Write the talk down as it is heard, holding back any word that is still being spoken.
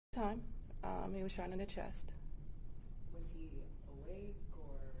time. He was shot in the chest. Was he awake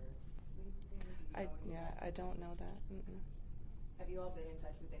or sleeping? I don't know that. Have you all been in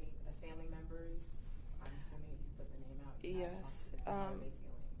touch with any family members? I'm assuming if you put the name out. Yes. How are they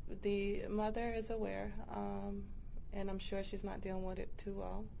feeling? The mother is aware, and I'm sure she's not dealing with it too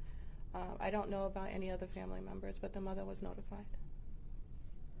well. I don't know about any other family members, but the mother was notified.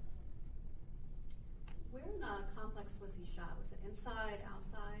 Where in the complex was he shot? Was it inside,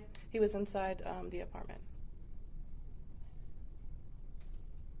 outside? He was inside the apartment.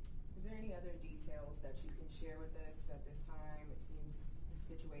 Is there any other details that you can share with us at this time? It seems the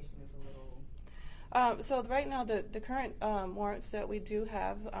situation is a little... So right now, the current warrants that we do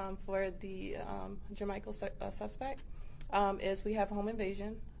have for the Jermichael suspect is we have home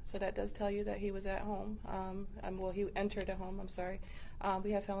invasion. So that does tell you that he was at home. Well, he entered a home, I'm sorry.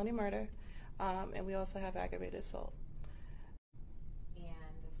 We have felony murder, and we also have aggravated assault. And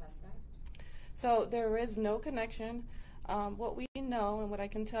the suspect? So there is no connection. What we know and what I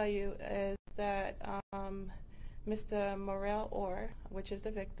can tell you is that Mr. Morel Orr, which is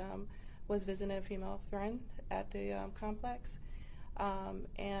the victim, was visiting a female friend at the complex,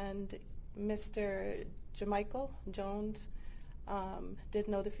 and Mr. Jermichael Jones did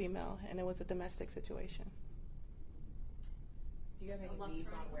know the female, and it was a domestic situation. Do you have any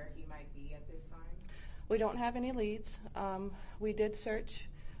leads on where he might be at this time? We don't have any leads. We did search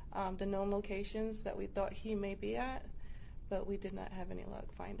the known locations that we thought he may be at, but we did not have any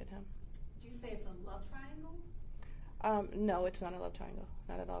luck finding him. Did you say it's a love triangle? No, it's not a love triangle,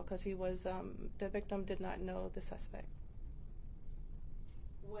 not at all, because he was, the victim did not know the suspect.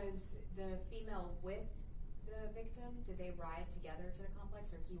 Was the female with the victim? Did they ride together to the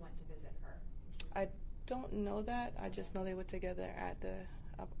complex, or he went to visit her? I don't know that. I just know they were together at the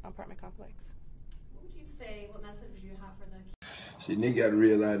apartment complex. What would you say, what message would you have for the... Shit, nigga gotta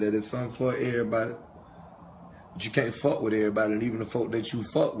realize that it's something for everybody. But you can't fuck with everybody, and even the folk that you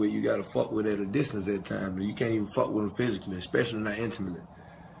fuck with, you gotta fuck with at a distance at times. You can't even fuck with them physically, especially not intimately.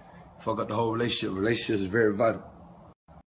 Fuck up the whole relationship. Relationships is very vital.